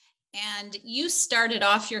And you started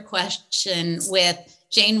off your question with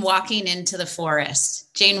Jane walking into the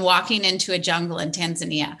forest, Jane walking into a jungle in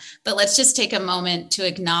Tanzania. But let's just take a moment to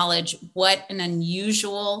acknowledge what an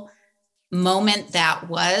unusual moment that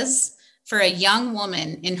was for a young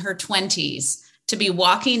woman in her 20s to be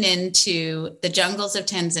walking into the jungles of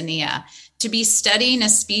Tanzania, to be studying a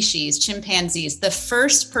species, chimpanzees, the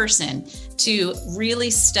first person to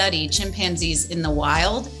really study chimpanzees in the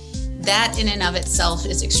wild. That in and of itself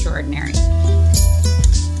is extraordinary.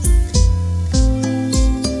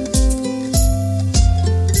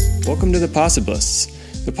 Welcome to The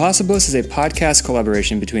Possibilists. The Possibilists is a podcast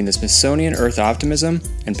collaboration between the Smithsonian Earth Optimism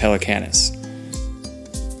and Pelecanus.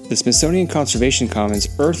 The Smithsonian Conservation Commons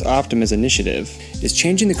Earth Optimism Initiative is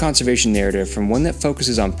changing the conservation narrative from one that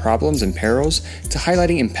focuses on problems and perils to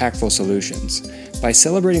highlighting impactful solutions. By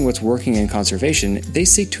celebrating what's working in conservation, they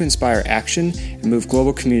seek to inspire action and move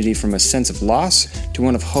global community from a sense of loss to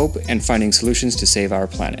one of hope and finding solutions to save our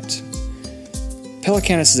planet.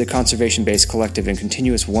 Pelecanus is a conservation-based collective in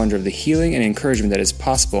continuous wonder of the healing and encouragement that is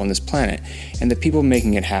possible on this planet and the people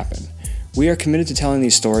making it happen. We are committed to telling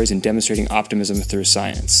these stories and demonstrating optimism through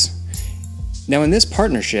science. Now, in this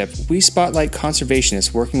partnership, we spotlight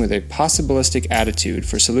conservationists working with a possibilistic attitude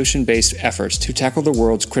for solution-based efforts to tackle the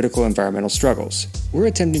world's critical environmental struggles. We're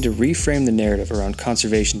attempting to reframe the narrative around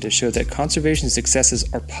conservation to show that conservation successes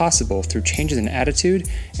are possible through changes in attitude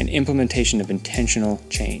and implementation of intentional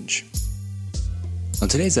change. On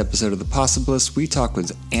today's episode of The Possibilists, we talk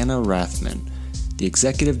with Anna Rathman, the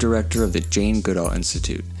Executive Director of the Jane Goodall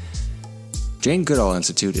Institute. Jane Goodall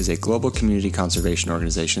Institute is a global community conservation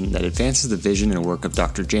organization that advances the vision and work of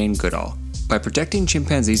Dr. Jane Goodall. By protecting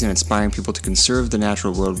chimpanzees and inspiring people to conserve the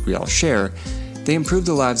natural world we all share, they improve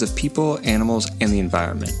the lives of people, animals, and the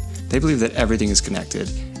environment. They believe that everything is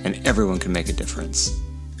connected and everyone can make a difference.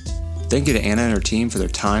 Thank you to Anna and her team for their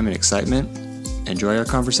time and excitement. Enjoy our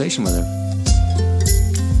conversation with her.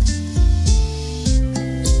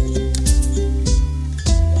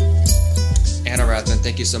 Anna Rathman,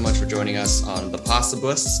 thank you so much for joining us on The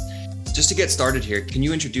Possibilists. Just to get started here, can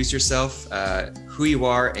you introduce yourself, who you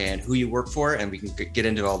are and who you work for, and we can get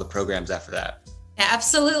into all the programs after that.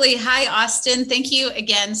 Absolutely. Hi, Austin. Thank you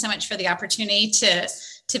again so much for the opportunity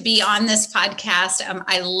to be on this podcast.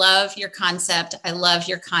 I love your concept. I love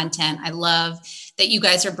your content. I love that you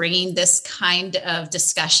guys are bringing this kind of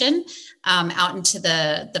discussion out into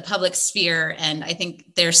the public sphere. And I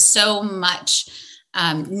think there's so much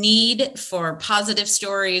need for positive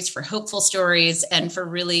stories, for hopeful stories, and for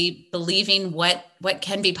really believing what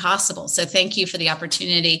can be possible. So thank you for the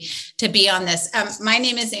opportunity to be on this. My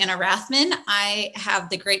name is Anna Rathman. I have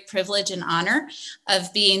the great privilege and honor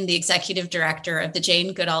of being the executive director of the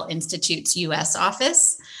Jane Goodall Institute's U.S.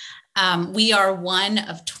 office. We are one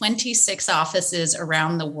of 26 offices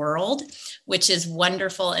around the world, which is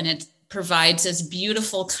wonderful, and it provides this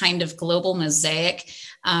beautiful kind of global mosaic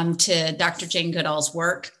to Dr. Jane Goodall's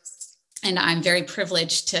work. And I'm very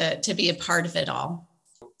privileged to be a part of it all.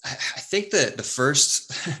 I think that the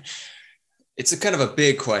first, it's a kind of a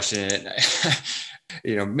big question,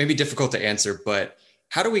 maybe difficult to answer, but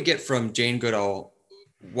how do we get from Jane Goodall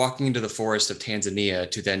walking into the forest of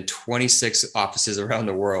Tanzania to then 26 offices around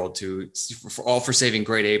the world for saving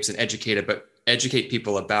great apes and educate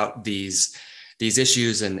people about these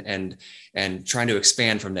issues and trying to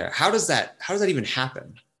expand from there? How does that even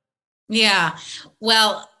happen? Yeah,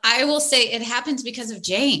 well, I will say it happens because of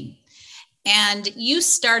Jane. And you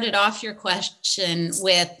started off your question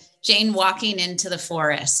with Jane walking into the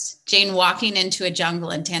forest, Jane walking into a jungle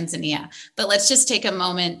in Tanzania. But let's just take a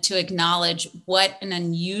moment to acknowledge what an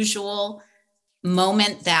unusual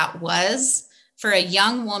moment that was for a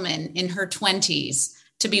young woman in her 20s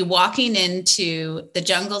to be walking into the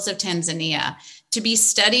jungles of Tanzania, to be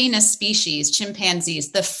studying a species,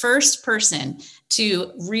 chimpanzees, the first person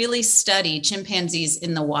to really study chimpanzees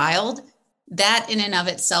in the wild. That in and of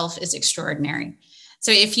itself is extraordinary.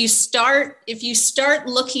 So if you start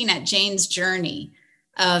looking at Jane's journey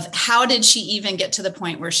of how did she even get to the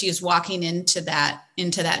point where she is walking into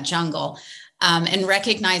that jungle, and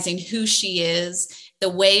recognizing who she is, the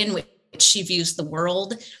way in which she views the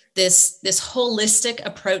world, this holistic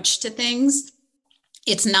approach to things,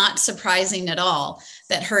 it's not surprising at all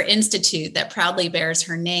that her institute that proudly bears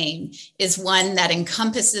her name is one that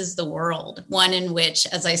encompasses the world, one in which,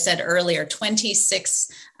 as I said earlier,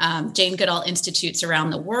 26 Jane Goodall Institutes around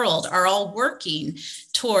the world are all working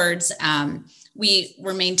towards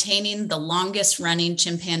we're maintaining the longest running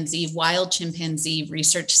wild chimpanzee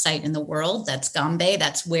research site in the world. That's Gombe.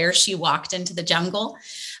 That's where she walked into the jungle.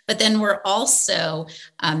 But then we're also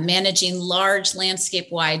managing large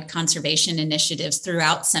landscape-wide conservation initiatives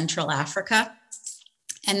throughout Central Africa.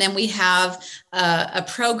 And then we have a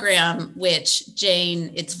program which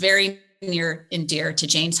Jane, it's very near and dear to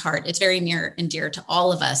Jane's heart. It's very near and dear to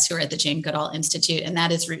all of us who are at the Jane Goodall Institute, and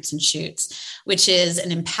that is Roots and Shoots, which is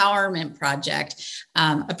an empowerment project,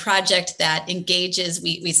 a project that engages,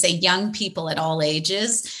 we say young people at all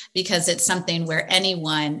ages, because it's something where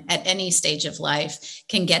anyone at any stage of life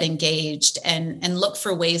can get engaged and look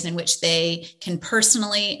for ways in which they can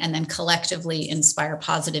personally and then collectively inspire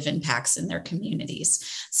positive impacts in their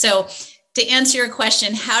communities. So to answer your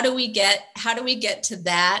question, how do we get to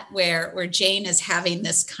that where Jane is having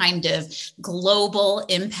this kind of global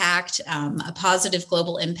impact, a positive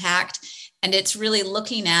global impact? And it's really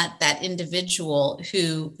looking at that individual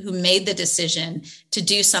who made the decision to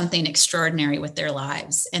do something extraordinary with their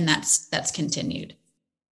lives, and that's continued.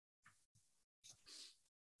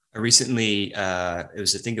 I recently, I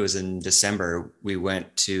think it was in December, we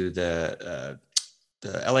went to the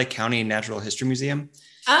LA County Natural History Museum.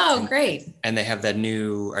 Oh, great. And they have that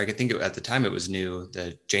new, I think at the time it was new,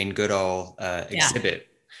 the Jane Goodall exhibit,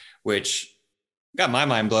 which got my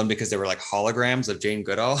mind blown because they were like holograms of Jane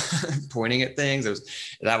Goodall pointing at things.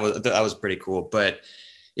 That was pretty cool. But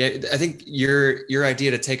yeah, I think your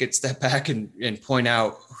idea to take a step back and point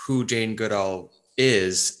out who Jane Goodall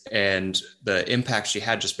is and the impact she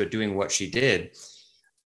had just by doing what she did.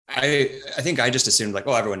 I think I just assumed like,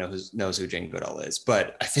 oh, everyone knows who Jane Goodall is,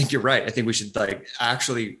 but I think you're right. I think we should like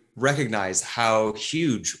actually recognize how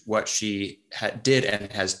huge what she did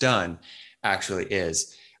and has done actually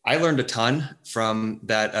is. I learned a ton from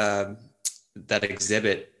that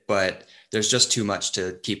exhibit, but there's just too much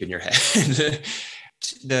to keep in your head.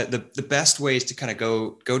 The best ways to kind of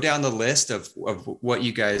go down the list of what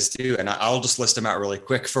you guys do, and I'll just list them out really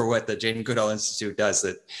quick for what the Jane Goodall Institute does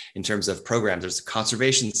that in terms of programs. There's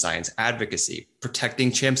conservation science, advocacy, protecting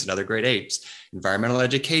chimps and other great apes, environmental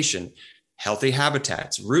education, healthy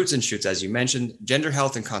habitats, roots and shoots, as you mentioned, gender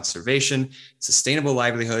health and conservation, sustainable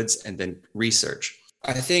livelihoods, and then research.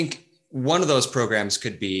 I think one of those programs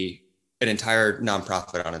could be an entire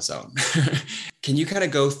nonprofit on its own. Can you kind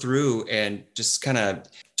of go through and just kind of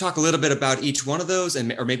talk a little bit about each one of those,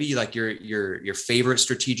 or maybe like your favorite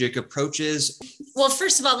strategic approaches? Well,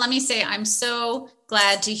 first of all, let me say I'm so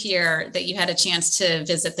glad to hear that you had a chance to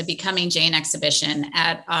visit the Becoming Jane exhibition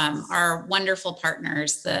at our wonderful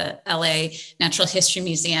partners, the LA Natural History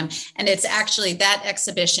Museum. And it's actually, that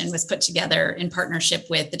exhibition was put together in partnership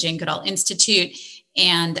with the Jane Goodall Institute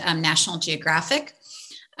and National Geographic.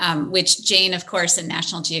 Which Jane, of course, and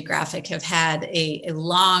National Geographic have had a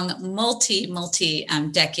long,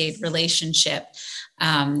 multi-decade relationship.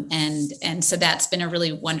 And so that's been a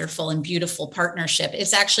really wonderful and beautiful partnership.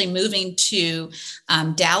 It's actually moving to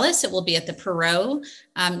Dallas. It will be at the Perot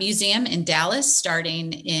Museum in Dallas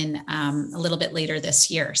starting in a little bit later this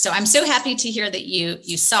year. So I'm so happy to hear that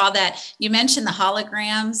you saw that. You mentioned the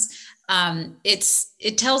holograms.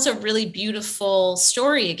 It tells a really beautiful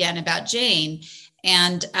story again about Jane.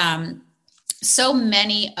 And so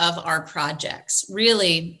many of our projects,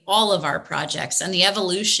 really all of our projects, and the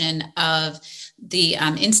evolution of the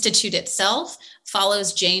Institute itself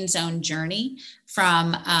follows Jane's own journey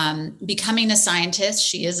from becoming a scientist.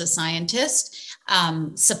 She is a scientist,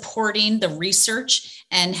 supporting the research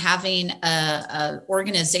and having a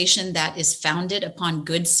organization that is founded upon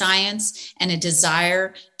good science and a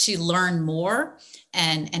desire to learn more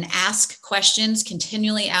and ask questions,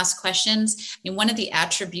 continually ask questions. I mean, one of the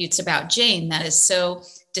attributes about Jane that is so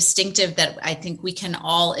distinctive that I think we can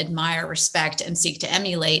all admire, respect, and seek to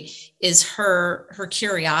emulate is her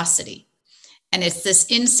curiosity. And it's this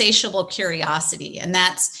insatiable curiosity. And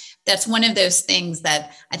that's one of those things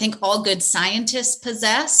that I think all good scientists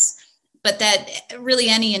possess, but that really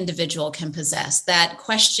any individual can possess. That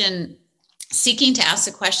question, seeking to ask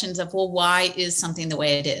the questions of, well, why is something the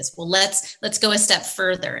way it is? Well, let's go a step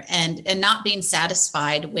further, and not being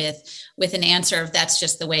satisfied with an answer of that's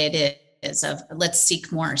just the way it is, of let's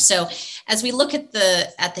seek more. So as we look at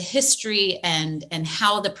the history and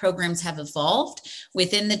how the programs have evolved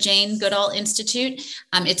within the Jane Goodall Institute,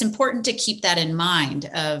 it's important to keep that in mind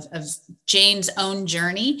of Jane's own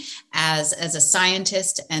journey as a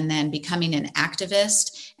scientist and then becoming an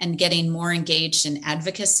activist and getting more engaged in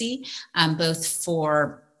advocacy, both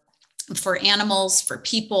for animals, for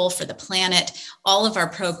people, for the planet. All of our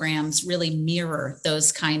programs really mirror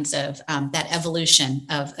those kinds of that evolution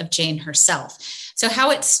of Jane herself. So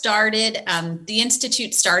how it started, the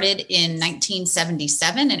Institute started in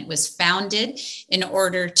 1977, and it was founded in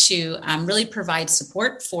order to really provide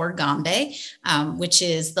support for Gombe, which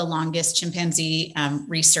is the longest chimpanzee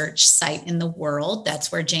research site in the world.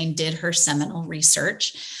 That's where Jane did her seminal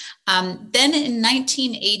research. Then in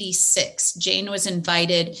 1986, Jane was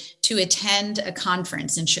invited to attend a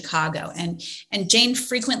conference in Chicago. And Jane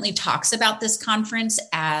frequently talks about this conference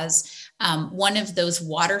as one of those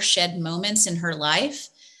watershed moments in her life.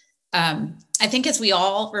 I think as we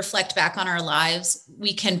all reflect back on our lives,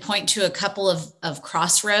 we can point to a couple of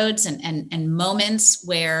crossroads and moments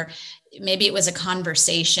where maybe it was a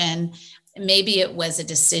conversation, maybe it was a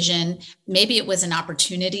decision, maybe it was an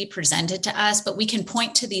opportunity presented to us, but we can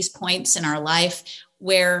point to these points in our life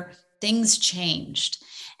where things changed.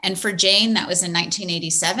 And for Jane, that was in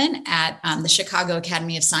 1987 at the Chicago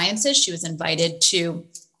Academy of Sciences. She was invited to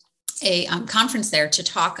a conference there to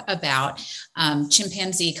talk about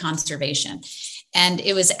chimpanzee conservation. And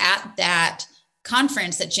it was at that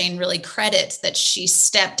conference that Jane really credits that she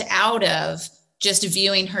stepped out of just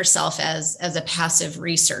viewing herself as a passive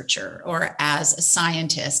researcher or as a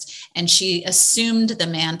scientist. And she assumed the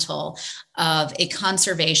mantle of a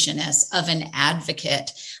conservationist, of an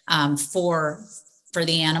advocate for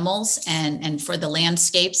the animals and for the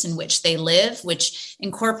landscapes in which they live, which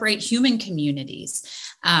incorporate human communities.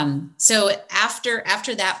 So after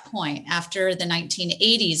that point, after the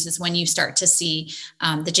 1980s is when you start to see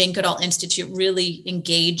the Jane Goodall Institute really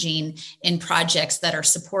engaging in projects that are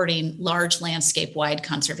supporting large landscape-wide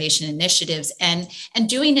conservation initiatives and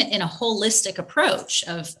doing it in a holistic approach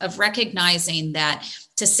of recognizing that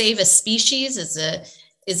to save a species is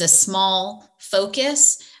a small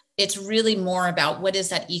focus. It's really more about what is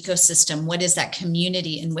that ecosystem, what is that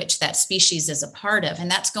community in which that species is a part of,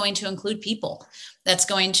 and that's going to include people. That's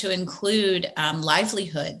going to include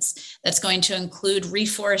livelihoods. That's going to include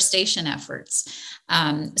reforestation efforts.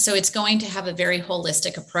 So it's going to have a very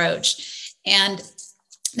holistic approach. And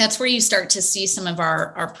that's where you start to see some of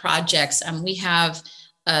our projects. We have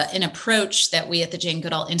an approach that we at the Jane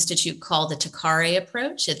Goodall Institute call the TACARE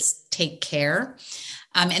approach. It's take care.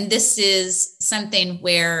 And this is something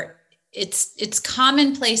where it's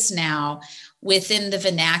commonplace now within the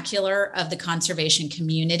vernacular of the conservation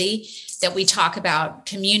community that we talk about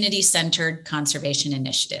community-centered conservation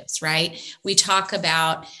initiatives, right? We talk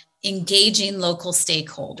about engaging local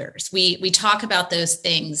stakeholders. We talk about those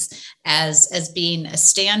things as being a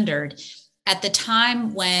standard. At the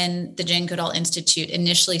time when the Jane Goodall Institute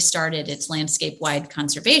initially started its landscape-wide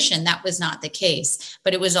conservation, that was not the case,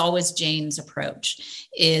 but it was always Jane's approach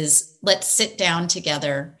is let's sit down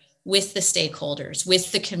together with the stakeholders,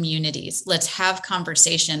 with the communities. Let's have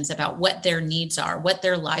conversations about what their needs are, what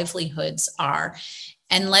their livelihoods are,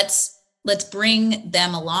 and let's bring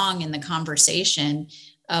them along in the conversation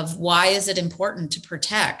of why is it important to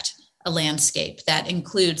protect a landscape that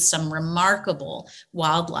includes some remarkable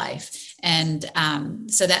wildlife. And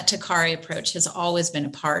so that TACARE approach has always been a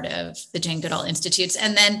part of the Jane Goodall Institutes.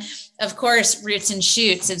 And then, of course, Roots and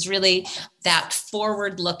Shoots is really that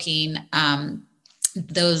forward-looking,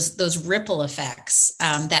 those ripple effects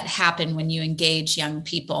that happen when you engage young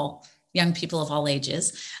people of all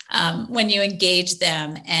ages, when you engage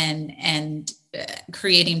them and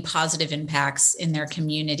creating positive impacts in their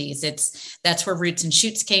communities. That's where Roots and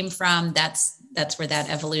Shoots came from. That's where that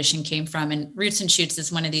evolution came from. And Roots and Shoots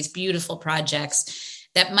is one of these beautiful projects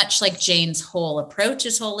that, much like Jane's whole approach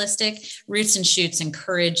is holistic, Roots and Shoots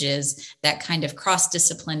encourages that kind of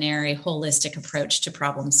cross-disciplinary, holistic approach to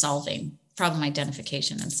problem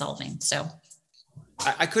identification and solving. So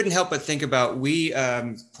I couldn't help but think about,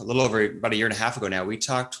 a little over about a year and a half ago now, we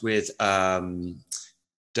talked with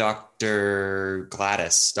Dr.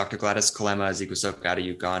 Gladys Kalema Zikusoka out of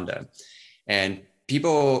Uganda. And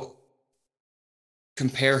people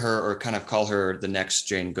compare her or kind of call her the next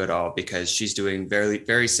Jane Goodall because she's doing very,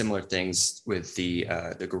 very similar things with the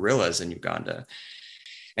gorillas in Uganda.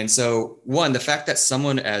 And so, one, the fact that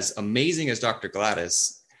someone as amazing as Dr.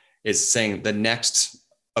 Gladys is saying the next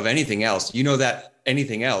of anything else, that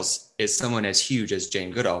anything else is someone as huge as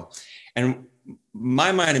Jane Goodall. And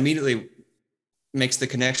my mind immediately makes the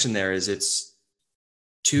connection there is it's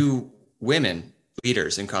two women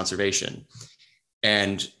leaders in conservation.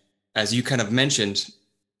 And as you kind of mentioned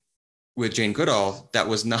with Jane Goodall, that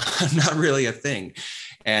was not really a thing.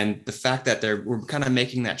 And the fact that we're kind of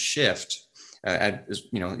making that shift,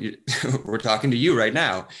 we're talking to you right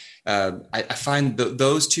now, I find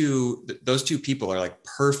those two people are like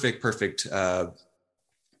perfect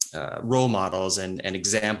role models and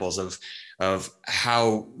examples of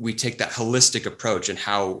how we take that holistic approach and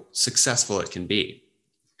how successful it can be.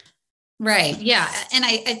 Right. Yeah. And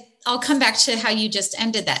I'll come back to how you just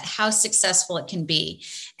ended that, how successful it can be.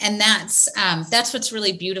 And that's what's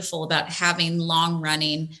really beautiful about having long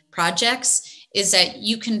running projects, is that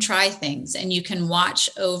you can try things and you can watch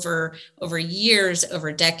over years,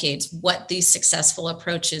 over decades, what these successful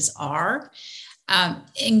approaches are.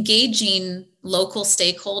 Engaging local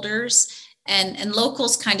stakeholders, and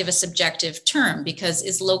local's kind of a subjective term, because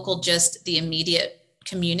is local just the immediate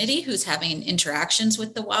community who's having interactions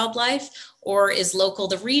with the wildlife, or is local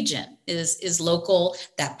the region, is local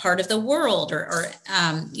that part of the world, or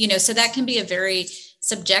so that can be a very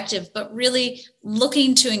subjective, but really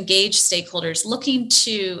looking to engage stakeholders, looking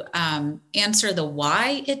to answer the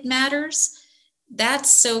why it matters. That's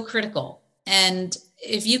so critical. And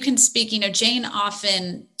if you can speak, Jane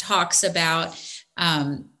often talks about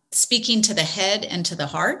speaking to the head and to the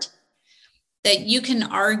heart, that you can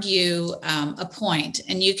argue a point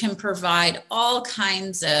and you can provide all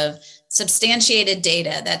kinds of substantiated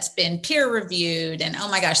data that's been peer reviewed, and oh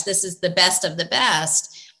my gosh, this is the best of the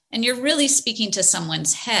best. And you're really speaking to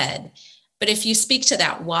someone's head. But if you speak to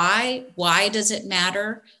that why does it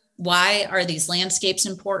matter? Why are these landscapes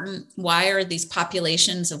important? Why are these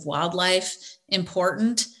populations of wildlife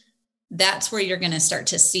important? That's where you're going to start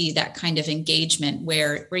to see that kind of engagement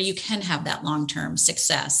where you can have that long-term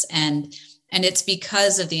success. And it's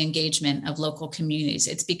because of the engagement of local communities.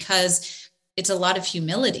 It's because it's a lot of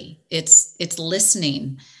humility. It's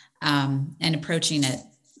listening and approaching it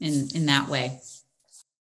in that way.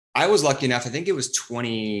 I was lucky enough, I think it was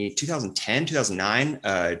 2010,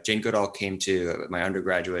 2009, Jane Goodall came to my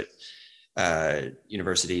undergraduate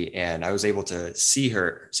university, and I was able to see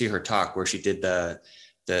her talk where she did the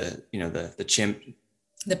chimp.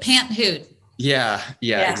 The pant hoot. Yeah,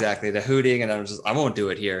 exactly. The hooting. And I won't do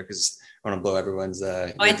it here because I want to blow everyone's.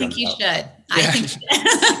 I think you should. Yeah. I think you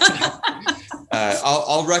should.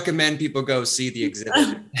 I'll recommend people go see the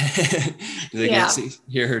exhibit. They can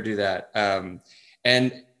hear her do that.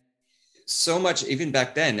 And so much, even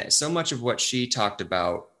back then, so much of what she talked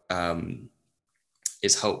about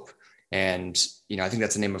is hope. And, I think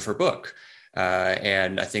that's the name of her book.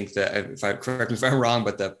 And I think that, correct me if I'm wrong,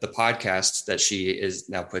 but the podcast that she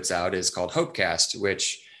now puts out is called Hopecast,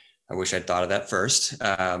 which I wish I'd thought of that first.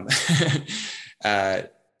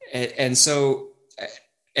 And so,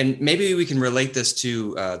 and maybe we can relate this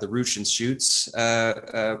to the Roots and Shoots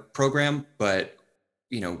program, but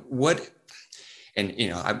what? And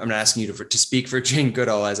I'm not asking you to speak for Jane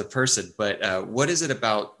Goodall as a person, but what is it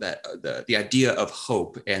about that the idea of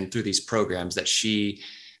hope and through these programs that she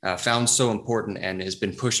found so important and has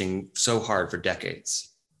been pushing so hard for decades?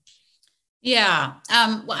 Yeah.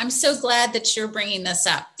 Well, I'm so glad that you're bringing this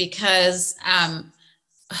up, because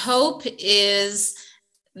hope is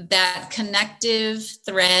that connective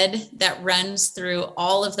thread that runs through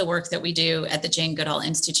all of the work that we do at the Jane Goodall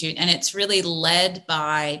Institute. And it's really led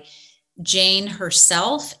by Jane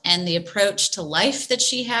herself and the approach to life that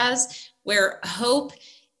she has, where hope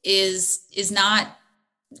is not,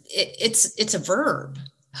 it's a verb.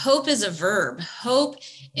 Hope is a verb. Hope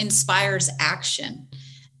inspires action.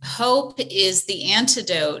 Hope is the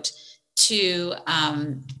antidote to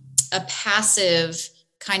a passive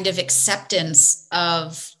kind of acceptance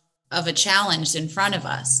of a challenge in front of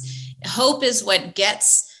us. Hope is what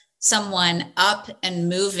gets someone up and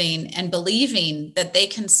moving and believing that they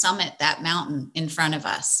can summit that mountain in front of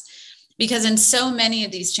us. Because in so many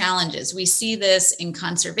of these challenges, we see this in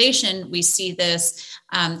conservation, we see this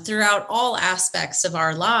throughout all aspects of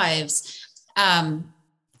our lives.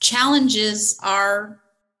 Challenges are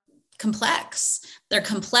complex. They're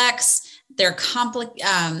complex. They're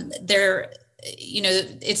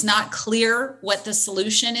it's not clear what the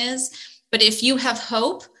solution is. But if you have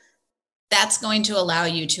hope, that's going to allow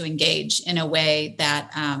you to engage in a way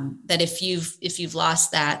that that if you've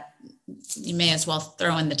lost that, you may as well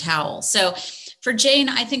throw in the towel. So for Jane,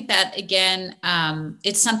 I think that, again,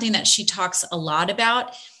 it's something that she talks a lot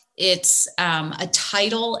about. It's a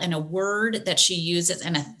title and a word that she uses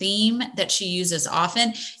and a theme that she uses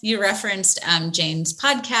often. You referenced Jane's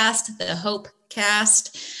podcast, the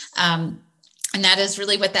Hopecast. And that is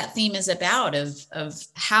really what that theme is about, of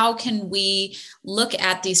how can we look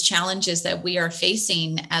at these challenges that we are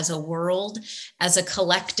facing as a world, as a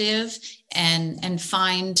collective, and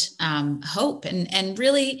find hope and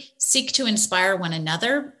really seek to inspire one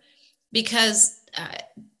another. Because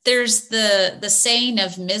there's the saying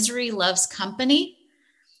of misery loves company,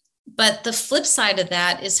 But the flip side of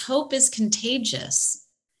that is hope is contagious.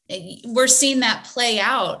 We're seeing that play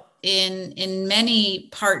out in many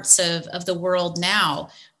parts of the world now,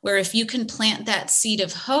 where if you can plant that seed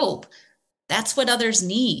of hope, that's what others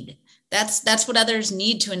need. That's what others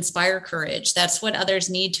need to inspire courage. That's what others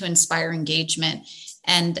need to inspire engagement.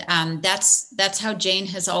 And that's how Jane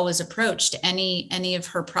has always approached any of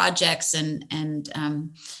her projects and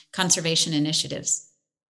conservation initiatives.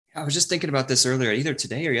 I was just thinking about this earlier, either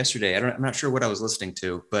today or yesterday. I'm not sure what I was listening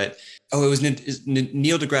to, but it was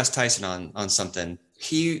Neil deGrasse Tyson on something.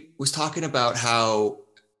 He was talking about how,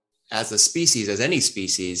 as a species, as any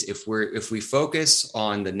species, if we focus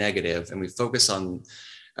on the negative and we focus on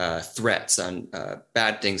threats, on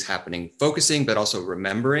bad things happening, focusing but also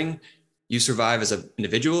remembering, you survive as an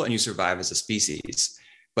individual and you survive as a species.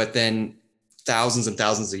 But then thousands and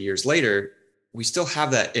thousands of years later, we still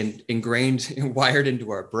have that ingrained, wired into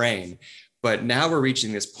our brain. But now we're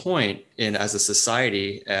reaching this point as a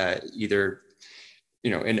society, either,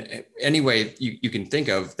 in any way you can think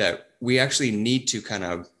of, that we actually need to kind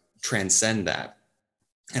of transcend that.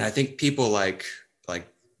 And I think people like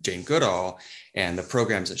Jane Goodall and the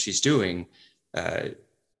programs that she's doing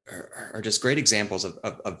are just great examples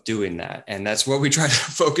of doing that. And that's what we try to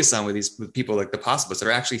focus on with people like the Possibilists that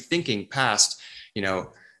are actually thinking past,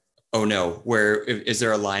 oh no, where is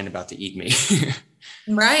there a line about to eat me?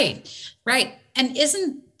 Right. And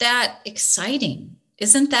isn't that exciting?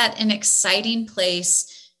 Isn't that an exciting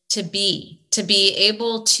place to be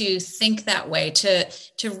able to think that way, to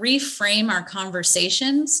reframe our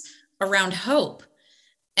conversations around hope?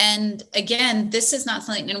 And again, this is not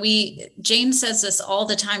something, and Jane says this all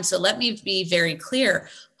the time, so let me be very clear.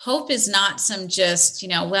 Hope is not some just,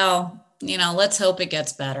 let's hope it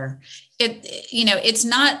gets better. It's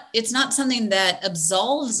not something that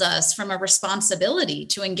absolves us from a responsibility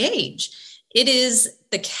to engage. It is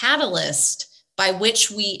the catalyst by which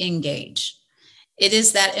we engage. It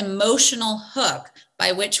is that emotional hook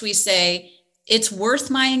by which we say, it's worth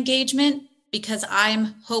my engagement because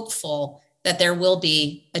I'm hopeful that there will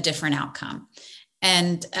be a different outcome.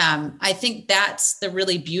 And I think that's the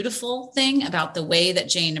really beautiful thing about the way that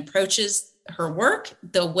Jane approaches her work,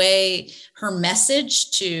 the way her message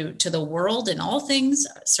to the world and all things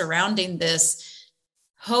surrounding this.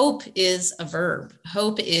 Hope is a verb.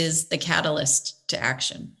 Hope is the catalyst to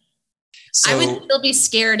action. So, I would still be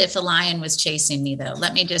scared if a lion was chasing me, though.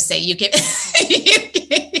 Let me just say, you get that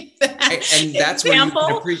and that's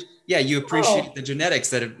example. Where you appreciate the genetics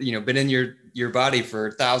that have been in your body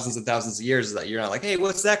for thousands and thousands of years. That you're not like, hey,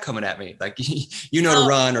 what's that coming at me? Like to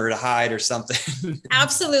run or to hide or something.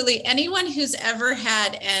 Absolutely. Anyone who's ever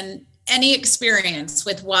had any experience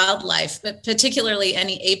with wildlife, but particularly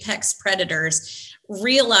any apex predators,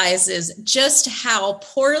 realizes just how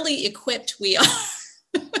poorly equipped we are.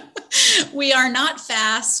 We are not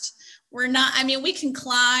fast. We're not, we can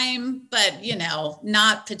climb, but,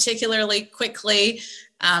 not particularly quickly.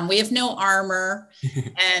 We have no armor,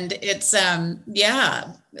 and it's,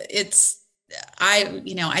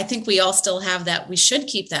 I think we all still have that. We should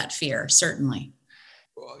keep that fear, certainly.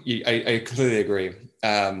 I completely agree.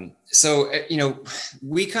 So,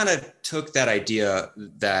 we kind of took that idea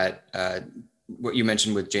that what you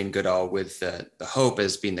mentioned with Jane Goodall, with the hope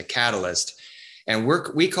as being the catalyst, and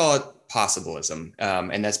we call it possibilism.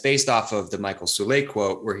 And that's based off of the Michael Soule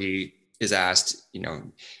quote, where he is asked,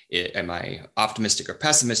 am I optimistic or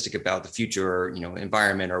pessimistic about the future,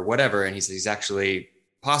 environment or whatever? And he says he's actually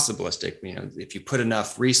possibilistic. If you put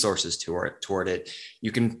enough resources toward it,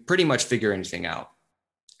 you can pretty much figure anything out.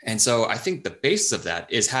 And so I think the basis of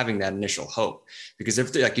that is having that initial hope, because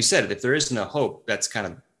if, like you said, if there is no hope, that's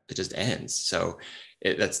it just ends. So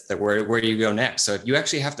that's where do you go next? So if you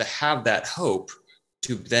actually have to have that hope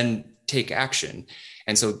to then take action.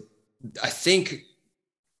 And so I think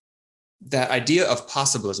that idea of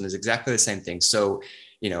possibilism is exactly the same thing. So,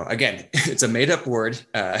 again, it's a made up word,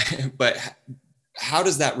 but how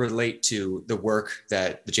does that relate to the work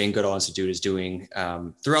that the Jane Goodall Institute is doing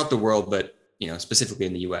throughout the world, but, specifically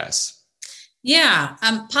in the US? Yeah,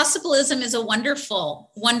 possibilism is a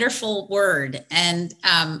wonderful, wonderful word. And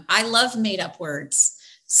I love made up words.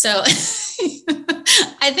 So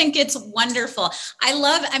I think it's wonderful.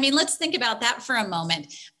 Let's think about that for a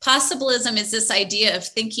moment. Possibilism is this idea of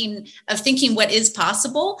thinking what is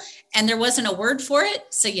possible, and there wasn't a word for it,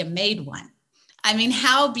 so you made one. I mean,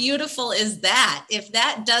 how beautiful is that? If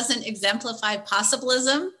that doesn't exemplify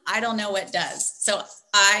possibilism, I don't know what does. So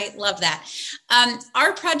I love that.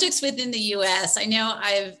 Our projects within the U.S., I know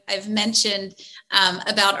I've mentioned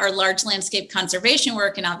about our large landscape conservation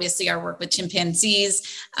work, and obviously our work with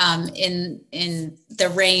chimpanzees in the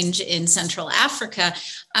range in Central Africa.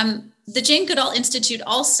 The Jane Goodall Institute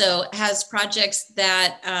also has projects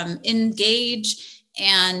that engage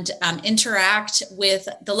and interact with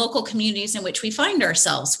the local communities in which we find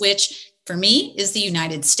ourselves, which for me is the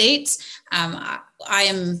United States. I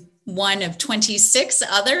am one of 26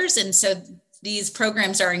 others. And so these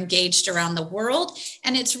programs are engaged around the world,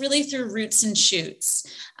 and it's really through Roots and Shoots.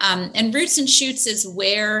 And Roots and Shoots is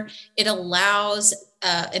where it allows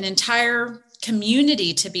an entire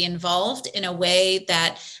community to be involved in a way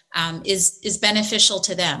that is beneficial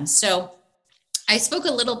to them. So I spoke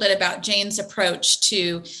a little bit about Jane's approach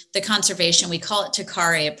to the conservation. We call it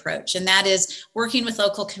Takare approach, and that is working with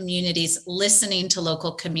local communities, listening to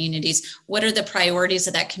local communities. What are the priorities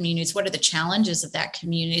of that communities? What are the challenges of that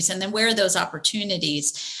communities? And then where are those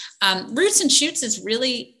opportunities? Roots and Shoots is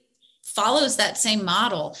really follows that same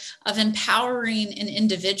model of empowering an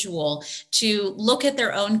individual to look at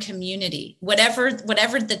their own community, whatever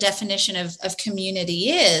the definition of community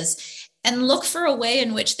is, and look for a way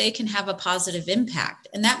in which they can have a positive impact.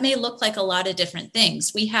 And that may look like a lot of different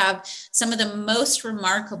things. We have some of the most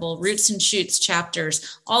remarkable Roots and Shoots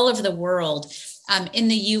chapters all over the world. In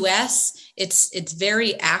the US, it's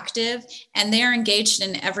very active, and they're engaged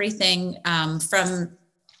in everything from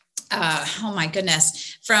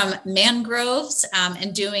from mangroves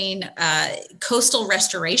and doing coastal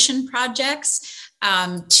restoration projects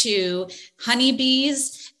to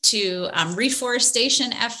honeybees, to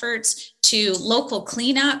reforestation efforts, to local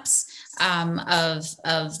cleanups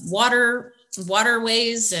of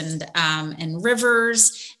waterways and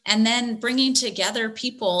rivers, and then bringing together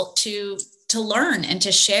people to learn and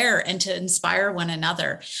to share and to inspire one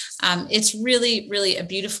another. It's really, really a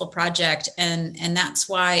beautiful project, and that's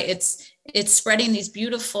why it's spreading these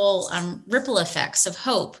beautiful ripple effects of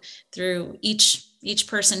hope through each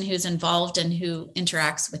person who's involved and who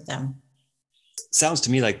interacts with them. Sounds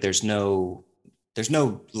to me like there's no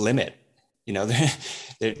limit. You know,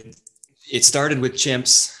 it started with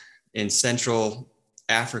chimps in Central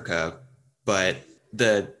Africa, but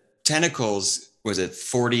the tentacles, was it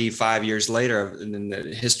 45 years later in the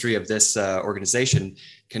history of this organization,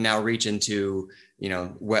 can now reach into, you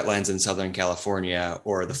know, wetlands in Southern California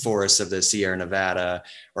or the forests of the Sierra Nevada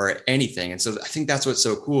or anything. And so I think that's what's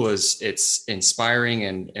so cool is it's inspiring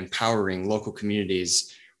and empowering local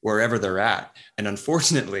communities wherever they're at. And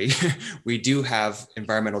unfortunately, we do have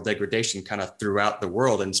environmental degradation kind of throughout the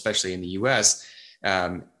world, and especially in the US,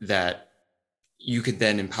 that you could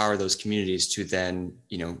then empower those communities to then,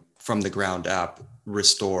 you know, from the ground up,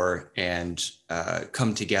 restore and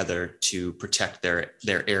come together to protect their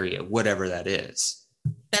area, whatever that is.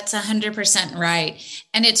 That's 100% right.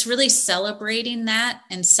 And it's really celebrating that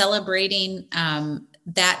and celebrating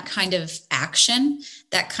that kind of action,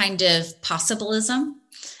 that kind of possibilism,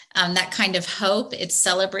 that kind of hope. It's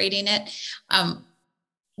celebrating it.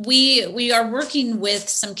 We are working with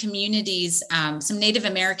some communities, some Native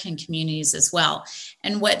American communities as well.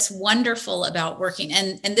 And what's wonderful about working,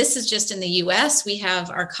 and this is just in the US, we have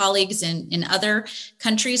our colleagues in other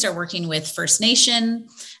countries are working with First Nation,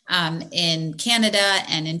 in Canada,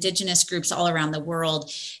 and Indigenous groups all around the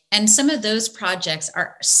world. And some of those projects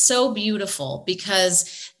are so beautiful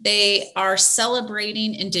because they are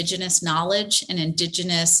celebrating Indigenous knowledge and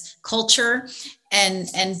Indigenous culture, and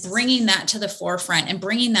bringing that to the forefront and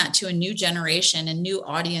bringing that to a new generation and new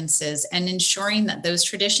audiences, and ensuring that those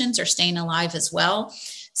traditions are staying alive as well.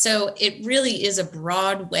 So it really is a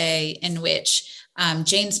broad way in which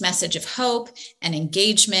Jane's message of hope and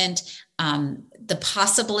engagement, the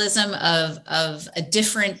possibilism of a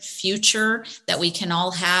different future that we can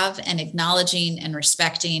all have, and acknowledging and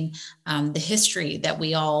respecting the history that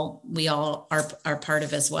we all are part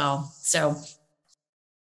of as well. So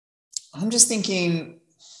I'm just thinking,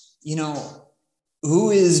 you know,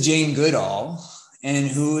 who is Jane Goodall,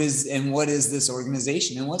 and what is this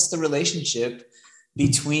organization, and what's the relationship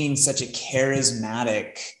between such a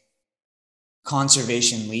charismatic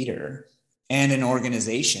conservation leader and an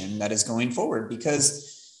organization that is going forward?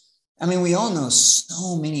 Because, I mean, we all know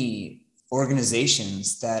so many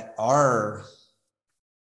organizations that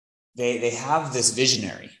they have this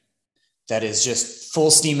visionary that is just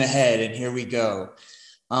full steam ahead and here we go.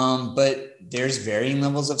 But there's varying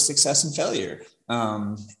levels of success and failure.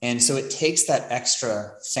 And so it takes that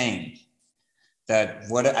extra fame that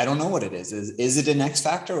what I don't know what it is. Is it an X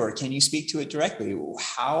factor, or can you speak to it directly?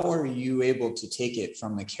 How are you able to take it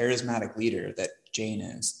from the charismatic leader that Jane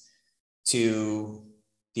is to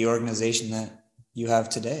the organization that you have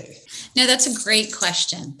today? No, that's a great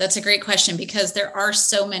question. That's a great question, because there are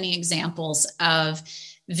so many examples of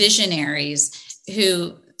visionaries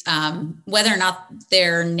who, whether or not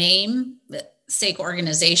their namesake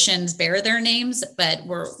organizations bear their names, but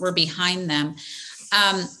we're behind them.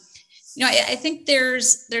 I think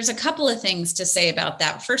there's a couple of things to say about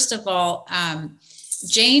that. First of all,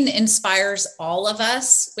 Jane inspires all of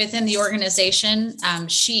us within the organization.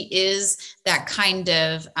 She is that kind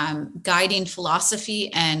of guiding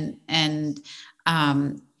philosophy and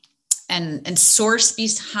source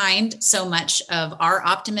behind so much of our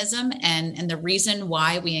optimism and the reason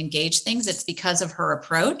why we engage things. It's because of her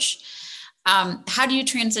approach. How do you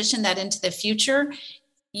transition that into the future?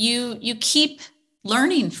 You keep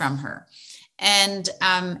learning from her, and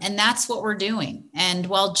that's what we're doing. And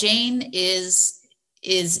while Jane is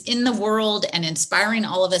in the world and inspiring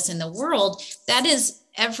all of us in the world, that is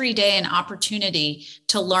every day an opportunity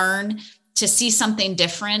to learn, to see something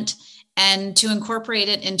different, and to incorporate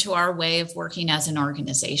it into our way of working as an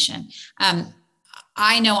organization.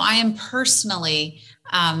 I know I am personally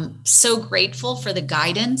so grateful for the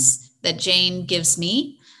guidance that Jane gives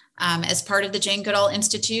me as part of the Jane Goodall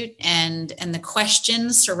Institute, and the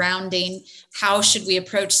questions surrounding how should we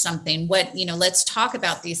approach something? Let's talk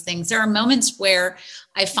about these things. There are moments where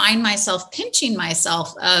I find myself pinching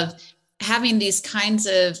myself of having these kinds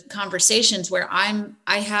of conversations where I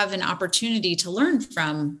have an opportunity to learn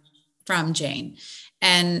from Jane,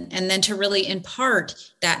 and then to really impart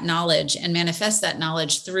that knowledge and manifest that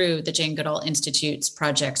knowledge through the Jane Goodall Institute's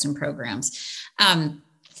projects and programs.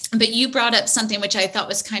 But you brought up something which I thought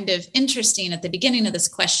was kind of interesting at the beginning of this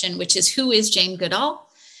question, which is, who is Jane Goodall?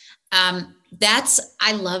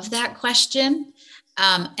 I love that question.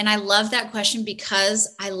 And I love that question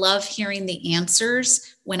because I love hearing the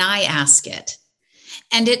answers when I ask it.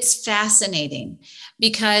 And it's fascinating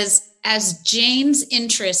because as Jane's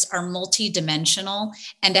interests are multidimensional,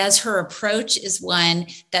 and as her approach is one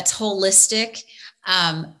that's holistic,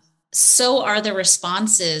 so are the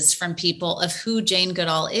responses from people of who Jane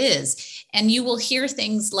Goodall is. And you will hear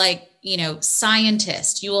things like,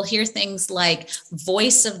 scientist. You will hear things like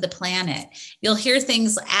voice of the planet. You'll hear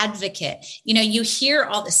things advocate. You hear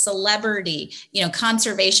all the celebrity,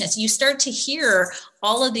 conservationist. You start to hear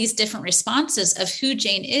all of these different responses of who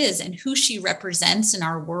Jane is and who she represents in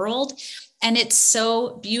our world. And it's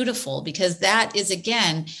so beautiful because that is,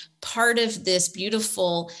 again, part of this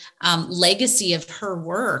beautiful legacy of her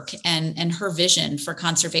work and her vision for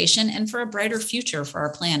conservation and for a brighter future for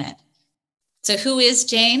our planet. So who is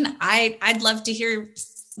Jane? I'd love to hear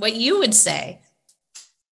what you would say.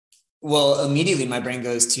 Well, immediately my brain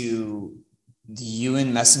goes to the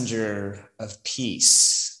UN Messenger of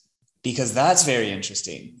Peace, because that's very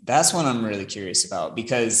interesting. That's what I'm really curious about,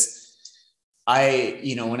 because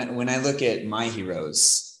when I look at my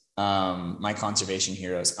heroes, my conservation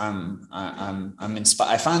heroes, I'm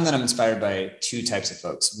inspired. I find that I'm inspired by two types of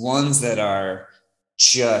folks. Ones that are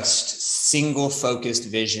just single focused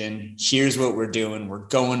vision. Here's what we're doing. We're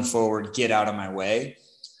going forward. Get out of my way.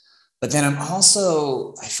 But then I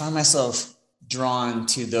find myself drawn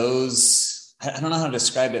to those. I don't know how to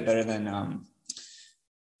describe it better than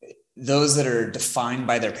those that are defined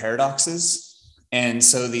by their paradoxes. And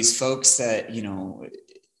so these folks that, you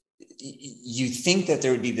think that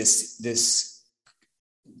there would be there's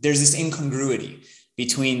this incongruity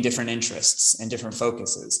between different interests and different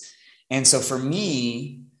focuses. And so for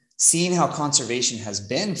me, seeing how conservation has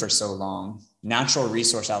been for so long, natural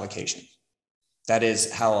resource allocation, that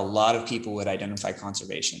is how a lot of people would identify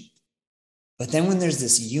conservation. But then when there's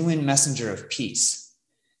this UN Messenger of Peace,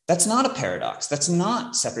 that's not a paradox. That's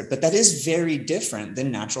not separate, but that is very different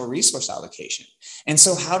than natural resource allocation. And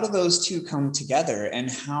so how do those two come together,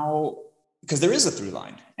 and how, because there is a through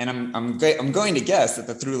line, and I'm going to guess that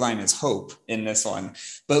the through line is hope in this one,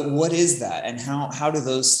 but what is that, and how do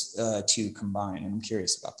those two combine? And I'm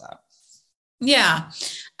curious about that. Yeah.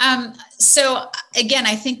 So again,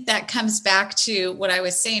 I think that comes back to what I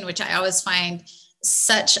was saying, which I always find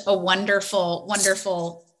such a wonderful,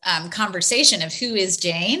 wonderful conversation of who is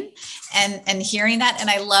Jane, and hearing that. And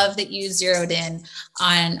I love that you zeroed in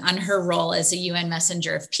on her role as a UN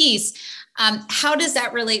Messenger of Peace. How does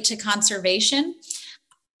that relate to conservation?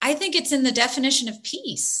 I think it's in the definition of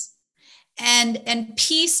peace, and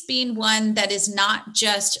peace being one that is not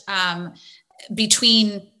just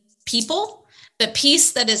between people, but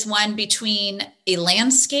peace that is one between a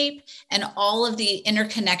landscape and all of the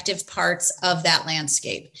interconnective parts of that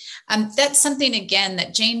landscape. That's something, again,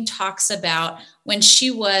 that Jane talks about when she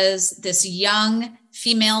was this young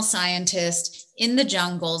female scientist in the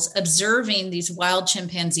jungles observing these wild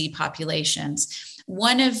chimpanzee populations.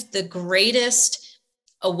 One of the greatest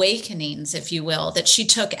awakenings, if you will, that she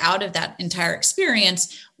took out of that entire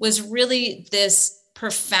experience was really this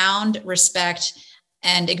profound respect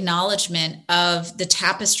and acknowledgement of the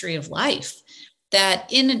tapestry of life,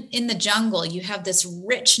 that in the jungle, you have this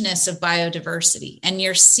richness of biodiversity, and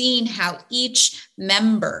you're seeing how each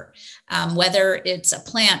member, whether it's a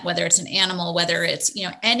plant, whether it's an animal, whether it's,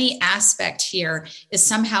 any aspect here is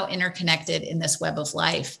somehow interconnected in this web of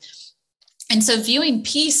life. And so viewing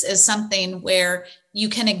peace as something where you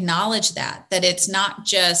can acknowledge that it's not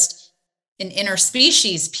just an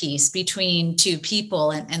interspecies peace between two people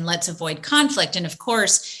and let's avoid conflict. And of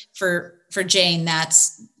course, for Jane,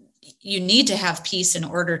 you need to have peace in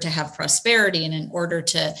order to have prosperity and in order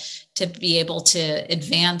to be able to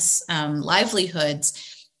advance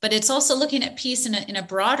livelihoods. But it's also looking at peace in a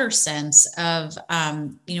broader sense of,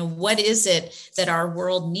 what is it that our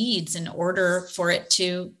world needs in order for it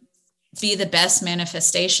to be the best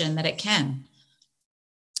manifestation that it can.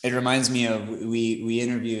 It reminds me of, we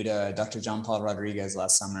interviewed Dr. John Paul Rodriguez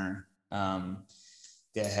last summer,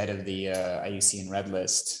 the head of the IUCN Red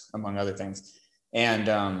List, among other things. And,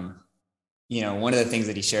 one of the things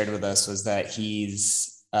that he shared with us was that he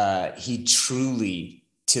truly,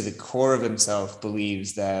 to the core of himself,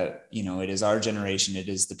 believes that, it is our generation, it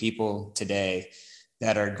is the people today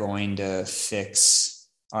that are going to fix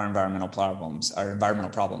our environmental problems,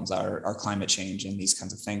 our climate change and these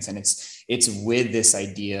kinds of things. And it's with this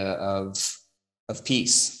idea of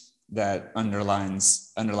peace that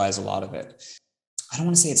underlies a lot of it. I don't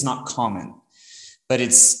want to say it's not common, but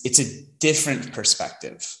it's a different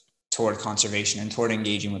perspective toward conservation and toward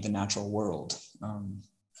engaging with the natural world.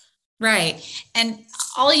 Right. And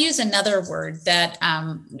I'll use another word that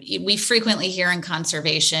we frequently hear in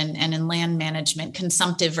conservation and in land management: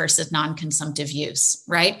 consumptive versus non-consumptive use,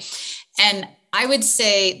 right? And I would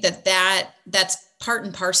say that's part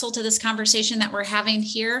and parcel to this conversation that we're having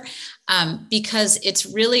here, because it's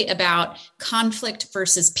really about conflict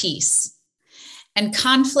versus peace. And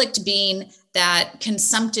conflict being that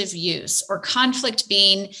consumptive use, or conflict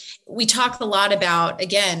being, we talk a lot about,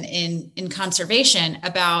 again, in conservation,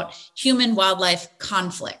 about human wildlife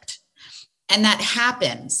conflict. And that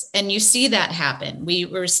happens, and you see that happen. We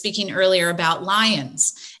were speaking earlier about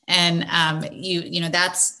lions, and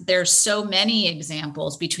there's so many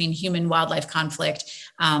examples between human wildlife conflict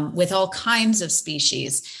with all kinds of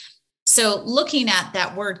species. So looking at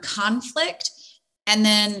that word conflict, and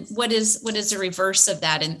then what is the reverse of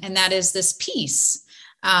that? And that is this peace.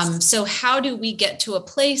 So how do we get to a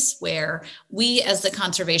place where we as the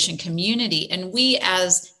conservation community and we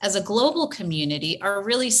as a global community are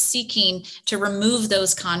really seeking to remove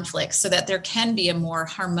those conflicts so that there can be a more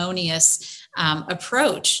harmonious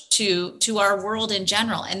approach to our world in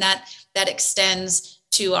general? And that extends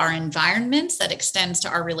to our environments, that extends to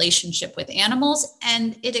our relationship with animals,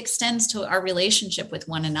 and it extends to our relationship with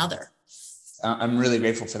one another. I'm really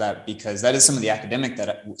grateful for that, because that is some of the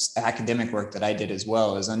academic work that I did as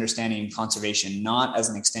well, is understanding conservation not as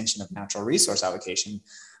an extension of natural resource allocation,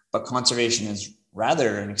 but conservation is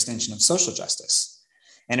rather an extension of social justice.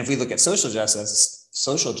 And if we look at social justice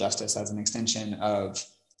as an extension of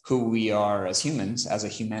who we are as humans, as a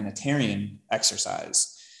humanitarian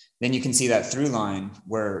exercise, then you can see that through line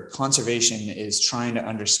where conservation is trying to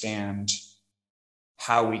understand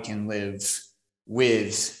how we can live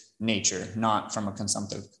with nature, not from a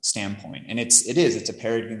consumptive standpoint. And it's a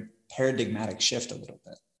paradigmatic shift a little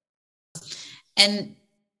bit. And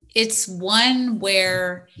it's one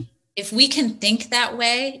where if we can think that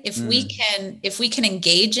way, if we can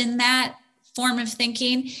engage in that form of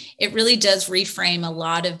thinking, it really does reframe a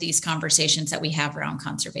lot of these conversations that we have around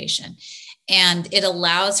conservation. And it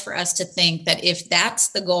allows for us to think that if that's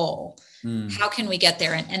the goal, how can we get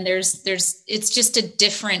there? And it's just a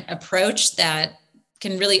different approach that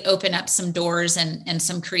can really open up some doors and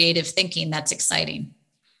some creative thinking that's exciting.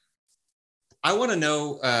 I want to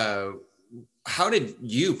know, how did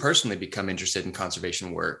you personally become interested in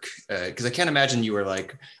conservation work? Because I can't imagine you were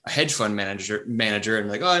like a hedge fund manager and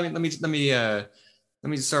like, let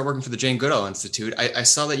me start working for the Jane Goodall Institute. I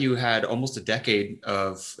saw that you had almost a decade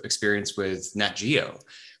of experience with Nat Geo,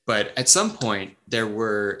 but at some point there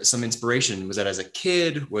were some inspiration. Was that as a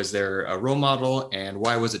kid? Was there a role model? And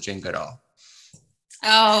why was it Jane Goodall?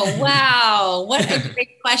 Oh, wow. What a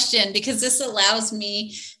great question, because this allows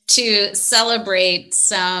me to celebrate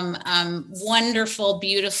some wonderful,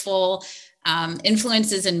 beautiful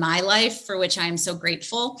influences in my life for which I'm so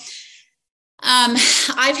grateful.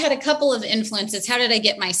 I've had a couple of influences. How did I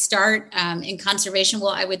get my start in conservation? Well,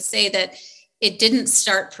 I would say that it didn't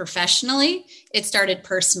start professionally, it started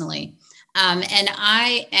personally. And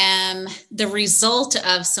I am the result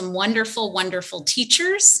of some wonderful, wonderful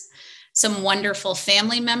teachers, some wonderful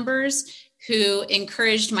family members who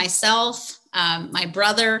encouraged myself, my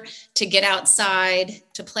brother, to get outside,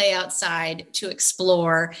 to play outside, to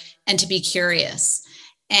explore, and to be curious,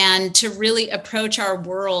 and to really approach our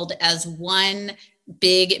world as one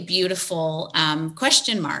big, beautiful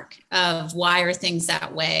question mark of why are things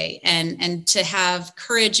that way, and to have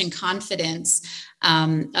courage and confidence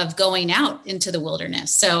of going out into the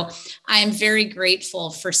wilderness. So I'm very grateful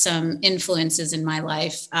for some influences in my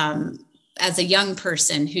life as a young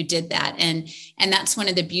person who did that. And that's one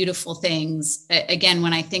of the beautiful things. Again,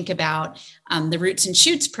 when I think about the Roots and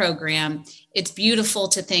Shoots program, it's beautiful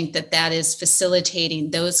to think that that is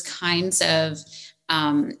facilitating those kinds of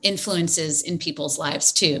influences in people's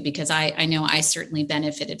lives too, because I know I certainly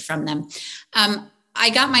benefited from them. I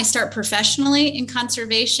got my start professionally in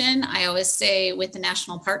conservation. I always say with the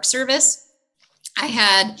National Park Service. I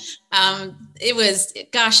had, it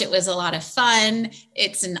was a lot of fun.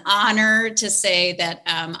 It's an honor to say that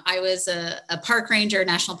I was a park ranger,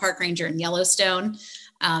 national park ranger in Yellowstone.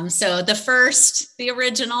 So the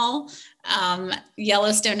original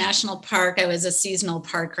Yellowstone National Park, I was a seasonal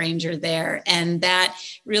park ranger there. And that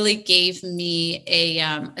really gave me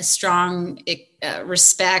a strong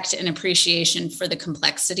respect and appreciation for the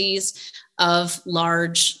complexities of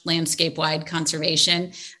large landscape-wide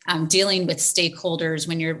conservation, dealing with stakeholders.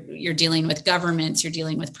 When you're dealing with governments, you're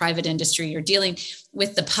dealing with private industry, you're dealing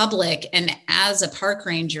with the public. And as a park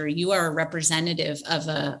ranger, you are a representative of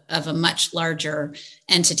a much larger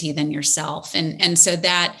entity than yourself. And so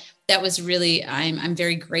that was really, I'm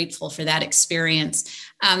very grateful for that experience.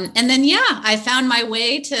 And then, I found my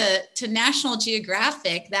way to National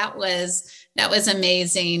Geographic. That was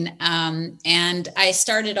amazing. And I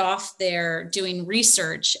started off there doing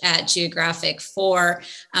research at Geographic for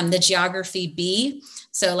the Geography Bee.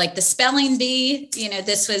 So like the spelling bee,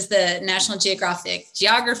 this was the National Geographic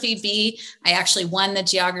Geography Bee. I actually won the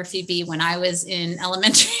Geography Bee when I was in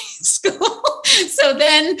elementary school. So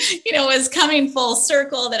then, it was coming full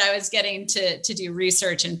circle that I was getting to do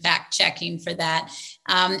research and fact checking for that.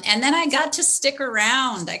 And then I got to stick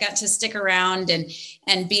around.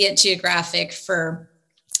 And be at Geographic for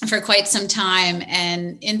quite some time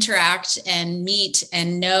and interact and meet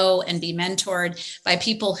and know and be mentored by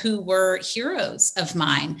people who were heroes of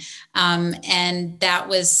mine. And that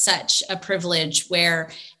was such a privilege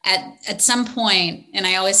where at some point, and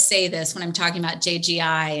I always say this when I'm talking about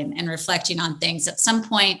JGI and reflecting on things, at some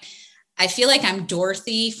point, I feel like I'm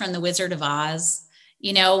Dorothy from The Wizard of Oz.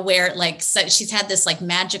 Where she's had this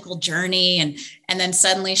magical journey and then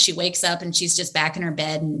suddenly she wakes up and she's just back in her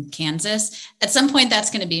bed in Kansas. At some point, that's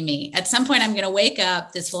going to be me. At some point, I'm going to wake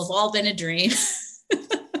up. This will have all been a dream.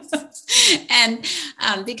 And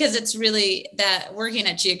because it's really that working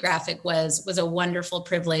at Geographic was a wonderful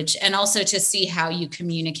privilege. And also to see how you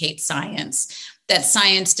communicate science, that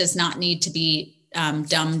science does not need to be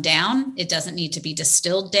dumbed down. It doesn't need to be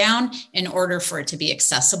distilled down in order for it to be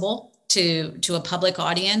accessible to a public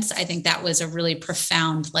audience. I think that was a really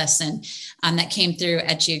profound lesson that came through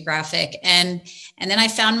at Geographic. And then I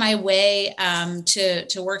found my way to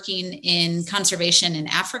working in conservation in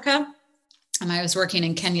Africa. I was working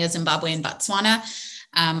in Kenya, Zimbabwe, and Botswana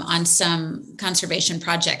on some conservation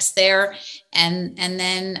projects there. And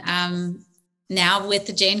then now with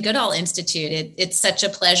the Jane Goodall Institute, it's such a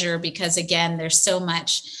pleasure because, again, there's so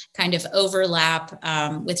much kind of overlap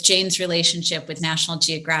with Jane's relationship with National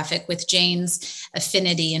Geographic, with Jane's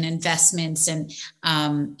affinity and investments and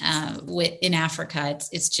in Africa.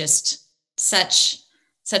 It's just such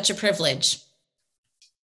a privilege.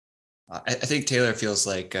 I think Taylor feels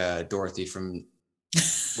like Dorothy from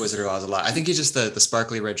Wizard of Oz a lot. I think he's just the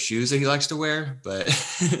sparkly red shoes that he likes to wear, but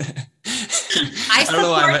I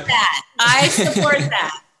support that. I support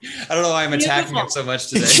that. I don't know why I'm attacking him so much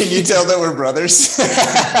today. Can you tell that we're brothers?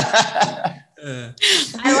 I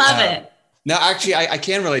love it. No, actually, I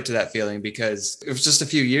can relate to that feeling because it was just a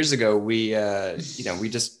few years ago. We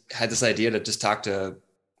just had this idea to just talk to,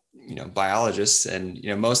 biologists, and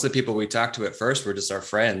most of the people we talked to at first were just our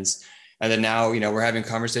friends, and then now we're having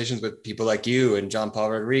conversations with people like you and John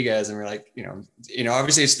Paul Rodriguez, and we're like,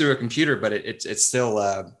 obviously it's through a computer, but it's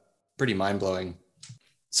still pretty mind blowing.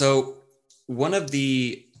 So one of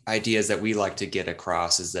the ideas that we like to get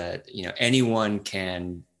across is that, anyone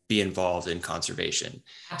can be involved in conservation.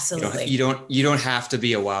 Absolutely. You don't have to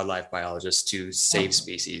be a wildlife biologist to save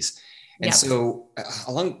species. And so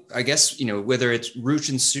along, I guess, whether it's Roots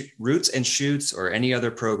and Shoots or any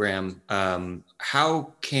other program,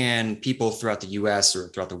 how can people throughout the US or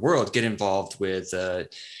throughout the world get involved with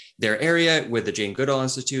their area, with the Jane Goodall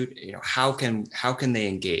Institute? How can they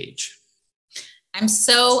engage? I'm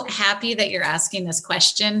so happy that you're asking this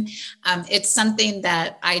question. It's something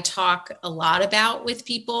that I talk a lot about with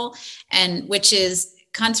people, and which is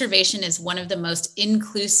conservation is one of the most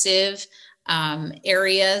inclusive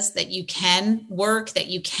areas that you can work, that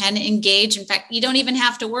you can engage. In fact, you don't even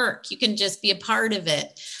have to work. You can just be a part of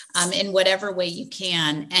it in whatever way you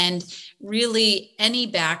can. And really, any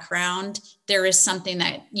background, there is something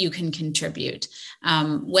that you can contribute.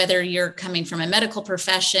 Whether you're coming from a medical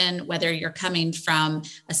profession, whether you're coming from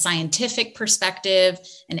a scientific perspective,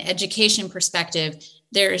 an education perspective,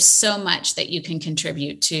 there is so much that you can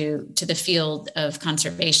contribute to the field of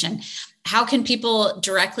conservation. How can people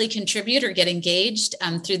directly contribute or get engaged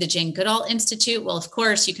through the Jane Goodall Institute? Well, of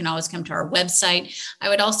course, you can always come to our website. I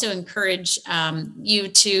would also encourage you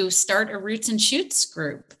to start a Roots and Shoots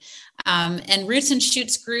group. And Roots and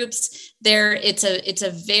Shoots groups, it's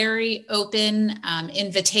a very open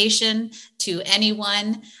invitation to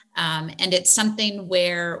anyone. And it's something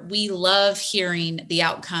where we love hearing the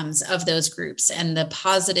outcomes of those groups and the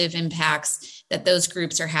positive impacts that those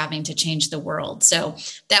groups are having to change the world. So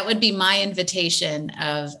that would be my invitation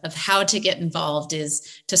of how to get involved,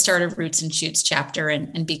 is to start a Roots and Shoots chapter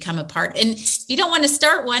and become a part. And if you don't want to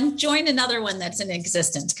start one, join another one that's in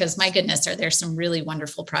existence, because my goodness, are there some really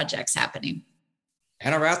wonderful projects happening.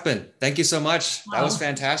 Hannah Rathbun, thank you so much. That was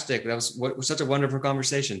fantastic. That was such a wonderful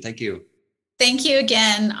conversation. Thank you. Thank you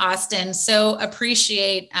again, Austin. So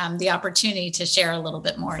appreciate the opportunity to share a little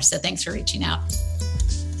bit more. So thanks for reaching out.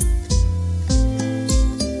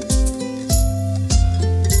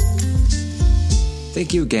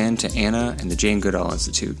 Thank you again to Anna and the Jane Goodall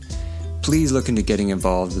Institute. Please look into getting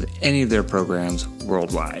involved with any of their programs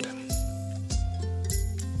worldwide.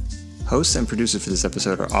 Hosts and producers for this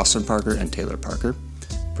episode are Austin Parker and Taylor Parker.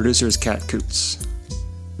 Producer is Kat Coots.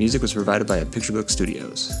 Music was provided by Picture Book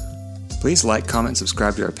Studios. Please like, comment, and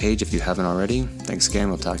subscribe to our page if you haven't already. Thanks again.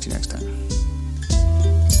 We'll talk to you next time.